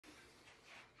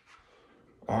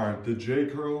All right, the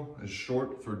JCurl is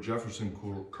short for Jefferson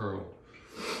curl.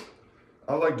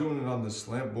 I like doing it on the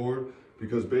slant board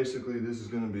because basically this is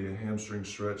going to be a hamstring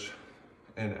stretch,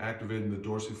 and activating the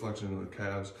dorsiflexion of the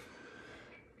calves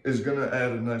is going to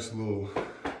add a nice little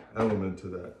element to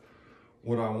that.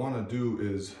 What I want to do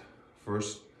is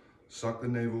first suck the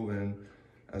navel in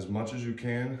as much as you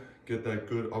can, get that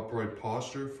good upright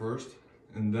posture first,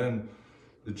 and then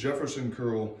the Jefferson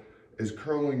curl is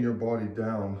curling your body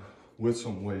down with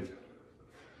some weight.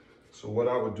 So what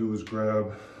I would do is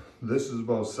grab, this is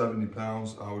about 70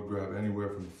 pounds, I would grab anywhere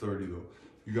from 30 though.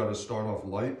 You got to start off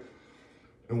light.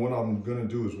 And what I'm going to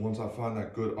do is once I find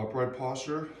that good upright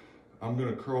posture, I'm going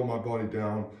to curl my body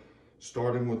down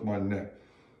starting with my neck.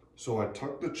 So I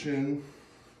tuck the chin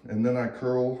and then I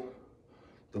curl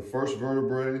the first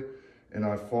vertebrae and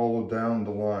I follow down the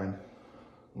line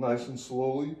nice and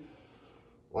slowly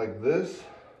like this.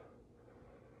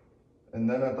 And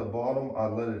then at the bottom, I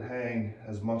let it hang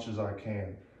as much as I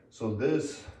can. So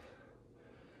that's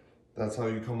how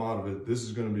you come out of it. This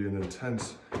is going to be an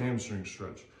intense hamstring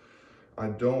stretch. I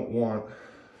don't want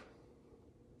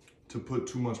to put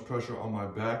too much pressure on my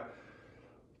back,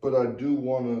 but I do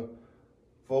want to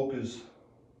focus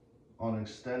on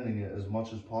extending it as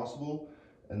much as possible.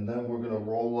 And then we're going to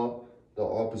roll up the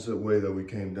opposite way that we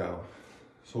came down.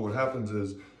 So what happens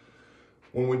is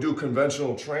when we do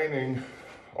conventional training,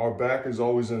 our back is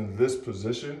always in this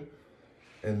position,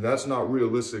 and that's not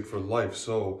realistic for life.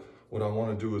 So what I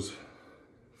want to do is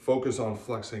focus on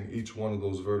flexing each one of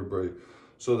those vertebrae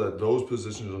so that those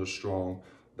positions are strong.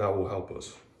 That will help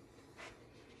us.